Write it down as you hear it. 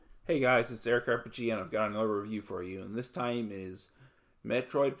Hey guys, it's Eric RPG, and I've got another review for you. And this time is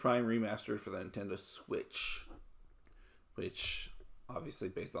Metroid Prime Remastered for the Nintendo Switch, which, obviously,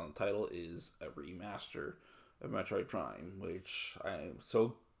 based on the title, is a remaster of Metroid Prime, which I am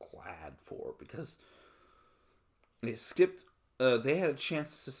so glad for because they skipped. They had a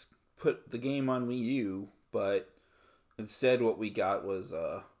chance to put the game on Wii U, but instead, what we got was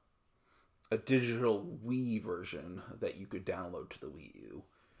a digital Wii version that you could download to the Wii U.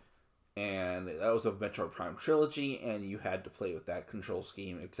 And that was a Metroid Prime trilogy, and you had to play with that control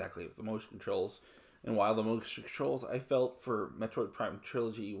scheme exactly with the motion controls. And while the motion controls I felt for Metroid Prime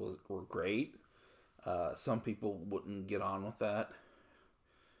trilogy were great, some people wouldn't get on with that,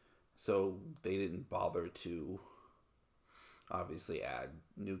 so they didn't bother to obviously add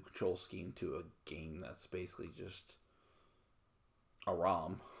new control scheme to a game that's basically just a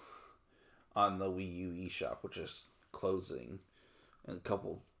ROM on the Wii U eShop, which is closing in a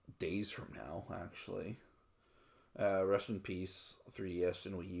couple days from now, actually. Rest in peace, 3DS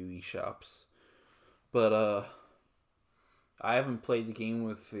and Wii U eShops. But I haven't played the game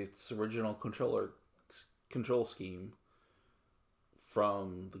with its original control scheme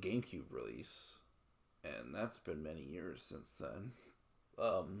from the GameCube release, and that's been many years since then.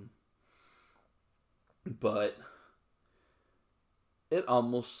 But it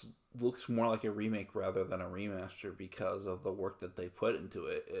almost looks more like a remake rather than a remaster because of the work that they put into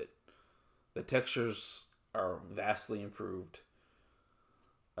it. The textures are vastly improved.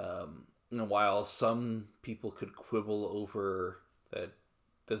 And while some people could quibble over that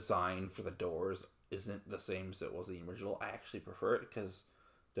design for the doors isn't the same as it was the original, I actually prefer it because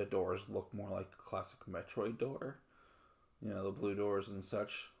the doors look more like a classic Metroid door. You know, the blue doors and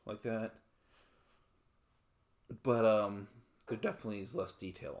such like that. But there definitely is less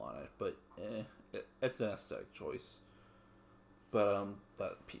detail on it, but it's an aesthetic choice. But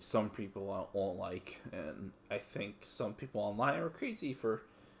that some people won't like, and I think some people online are crazy for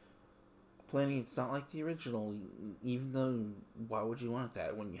planning. It's not like the original, even though why would you want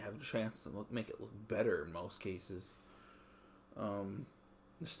that when you have a chance to make it look better in most cases?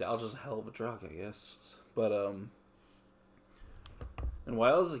 Nostalgia's a hell of a drug, I guess. But and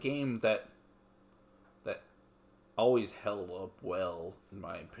while it's a game that always held up well, in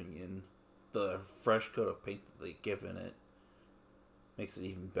my opinion, the fresh coat of paint that they give in it makes it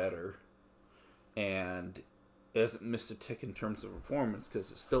even better. And it hasn't missed a tick in terms of performance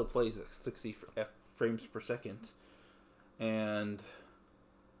because it still plays at 60 frames per second. And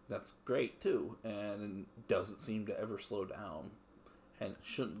that's great too. And it doesn't seem to ever slow down. And it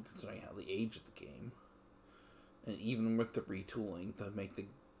shouldn't, considering how the age of the game. And even with the retooling to make the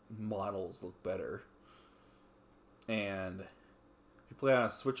models look better. And if you play on a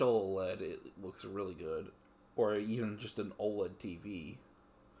Switch OLED, it looks really good. Or even just an OLED TV.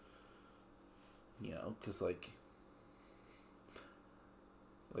 You know, because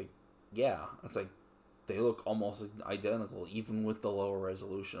yeah, it's like they look almost identical, even with the lower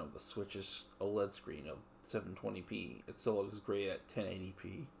resolution of the Switch's OLED screen of 720p. It still looks great at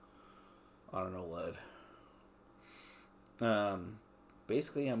 1080p on an OLED.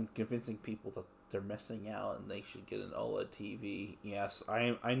 Basically, I'm convincing people that they're missing out and they should get an OLED TV. Yes,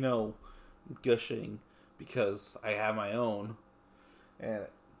 I know I'm gushing because I have my own, and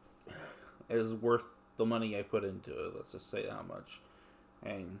it is worth the money I put into it. Let's just say that much.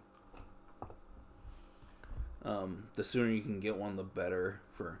 And the sooner you can get one, the better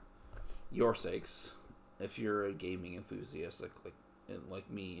for your sakes. If you're a gaming enthusiast like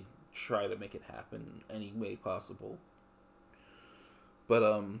me, try to make it happen any way possible.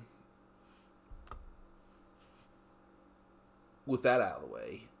 But with that out of the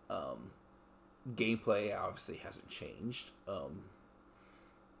way, gameplay obviously hasn't changed.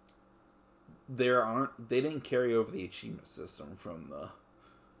 They didn't carry over the achievement system from the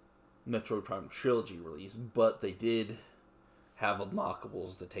Metroid Prime trilogy release, but they did have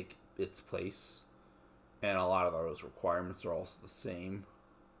unlockables to take its place, and a lot of those requirements are also the same.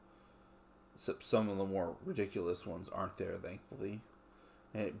 Except some of the more ridiculous ones aren't there, thankfully.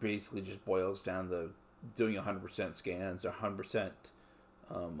 And it basically just boils down to doing 100% scans, or 100%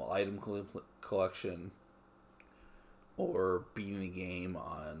 item collection, or beating the game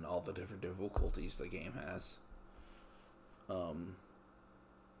on all the different difficulties the game has.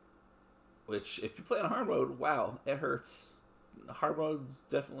 Which, if you play on hard mode, wow, it hurts. Hard mode's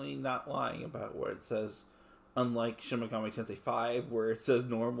definitely not lying about where it says, unlike Shin Megami Tensei 5, where it says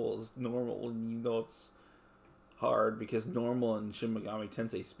normal is normal, and you know it's hard, because normal in Shin Megami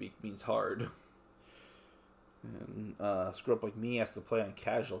Tensei speak means hard. And screw up like me has to play on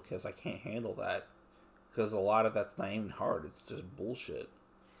casual because I can't handle that. Because a lot of that's not even hard, it's just bullshit.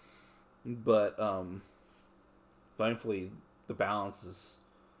 But thankfully, the balance has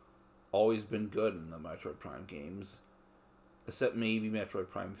always been good in the Metroid Prime games, except maybe Metroid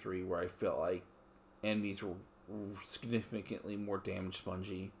Prime 3, where I felt like enemies were significantly more damage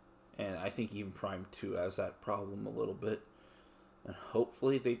spongy. And I think even Prime 2 has that problem a little bit. And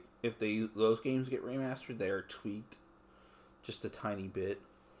hopefully, if those games get remastered, they are tweaked just a tiny bit.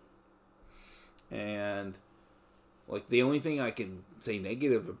 And like the only thing I can say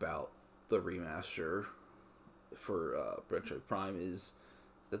negative about the remaster for Metroid Prime is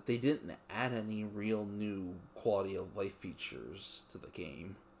that they didn't add any real new quality of life features to the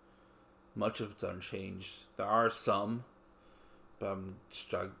game. Much of it's unchanged. There are some, but I'm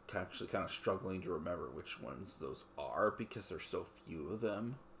actually kind of struggling to remember which ones those are because there's so few of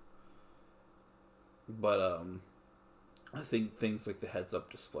them. But I think things like the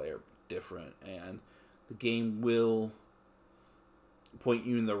heads-up display are different, and the game will point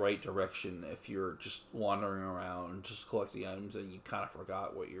you in the right direction if you're just wandering around, just collecting items, and you kind of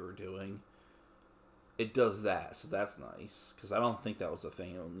forgot what you were doing. It does that, so that's nice, because I don't think that was a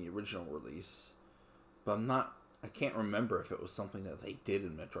thing on the original release. But I can't remember if it was something that they did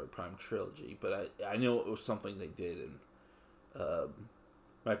in Metroid Prime Trilogy, but I know it was something they did in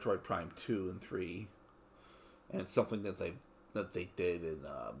Metroid Prime 2 and 3, and it's something that they did in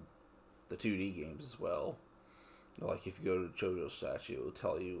the 2D games as well. Like if you go to the JoJo statue, it'll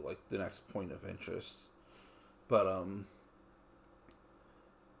tell you like the next point of interest. But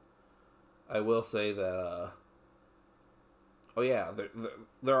I will say that oh yeah,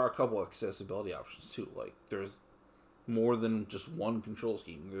 there are a couple of accessibility options too. Like there's more than just one control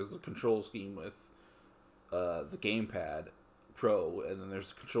scheme. There's a control scheme with the Gamepad Pro, and then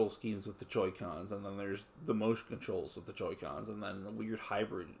there's control schemes with the Joy-Cons, and then there's the motion controls with the Joy-Cons, and then the weird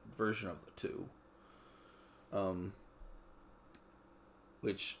hybrid version of the two.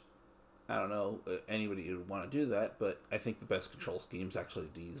 Which, I don't know anybody who would want to do that, but I think the best control scheme is actually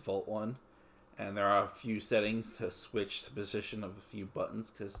the default one. And there are a few settings to switch the position of a few buttons,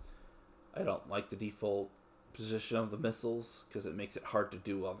 because I don't like the default position of the missiles, because it makes it hard to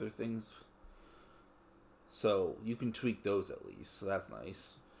do other things. So you can tweak those at least, so that's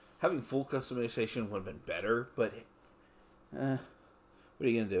nice. Having full customization would have been better, but what are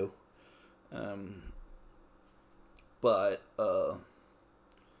you gonna do? But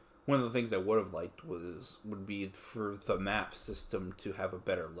one of the things I would have liked would be for the map system to have a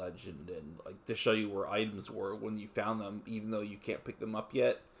better legend, and like to show you where items were when you found them, even though you can't pick them up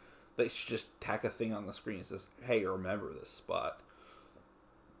yet. They should just tack a thing on the screen that says, "Hey, remember this spot."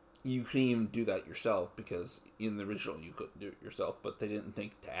 You can even do that yourself, because in the original you couldn't do it yourself, but they didn't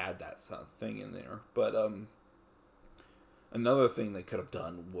think to add that sort of thing in there. But another thing they could have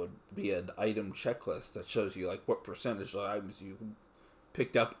done would be an item checklist that shows you like what percentage of items you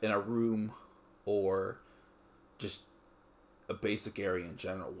picked up in a room, or just a basic area in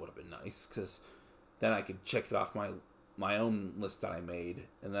general would have been nice, because then I could check it off my own list that I made,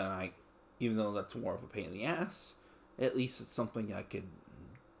 and then even though that's more of a pain in the ass, at least it's something I could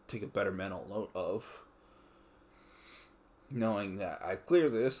take a better mental note of, knowing that I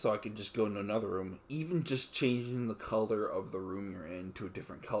cleared this, so I could just go into another room. Even just changing the color of the room you're in to a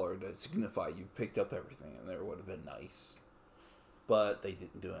different color to signify you picked up everything in there would have been nice. But they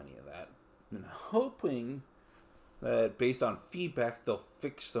didn't do any of that. I'm hoping that based on feedback, they'll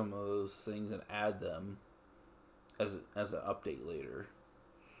fix some of those things and add them as an update later.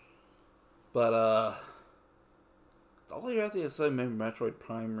 But that's all I have to say. Metroid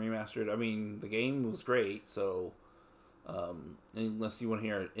Prime Remastered. I mean, the game was great, so unless you want to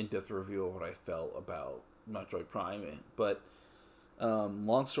hear an in-depth review of what I felt about Metroid Prime, but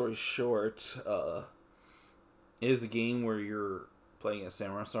long story short, it is a game where you're playing as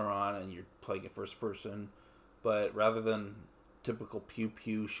Samus Aran and you're playing it first person, but rather than typical pew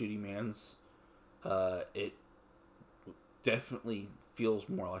pew shooty mans, it definitely feels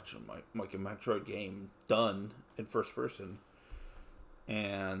more like a Metroid game done in first person,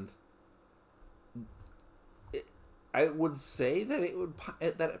 and I would say that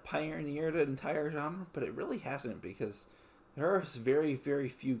it pioneered an entire genre, but it really hasn't, because there are very, very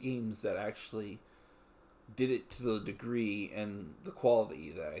few games that actually did it to the degree and the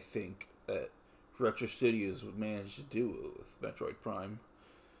quality that I think that Retro Studios would manage to do with Metroid Prime.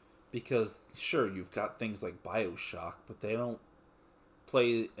 Because sure, you've got things like BioShock, but they don't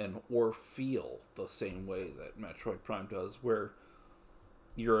play or feel the same way that Metroid Prime does, where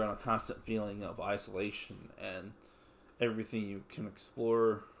you're in a constant feeling of isolation and everything you can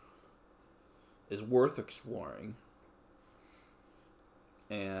explore is worth exploring.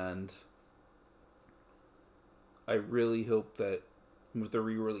 And I really hope that with the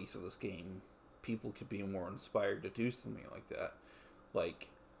re-release of this game, people could be more inspired to do something like that. Like,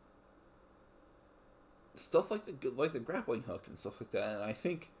 stuff like the grappling hook and stuff like that. And I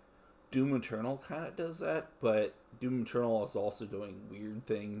think Doom Eternal kind of does that, but Doom Eternal is also doing weird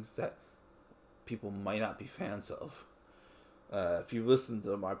things that people might not be fans of. If you've listened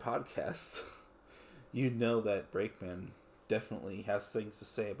to my podcast, you know that Brakeman definitely has things to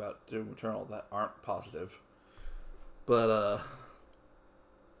say about Doom Eternal that aren't positive. But,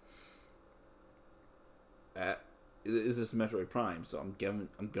 is this Metroid Prime? So I'm gonna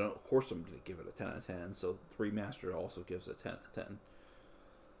give it a 10 out of 10. So the remaster also gives it a 10 out of 10.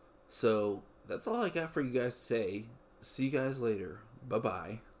 So that's all I got for you guys today. See you guys later. Bye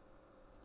bye.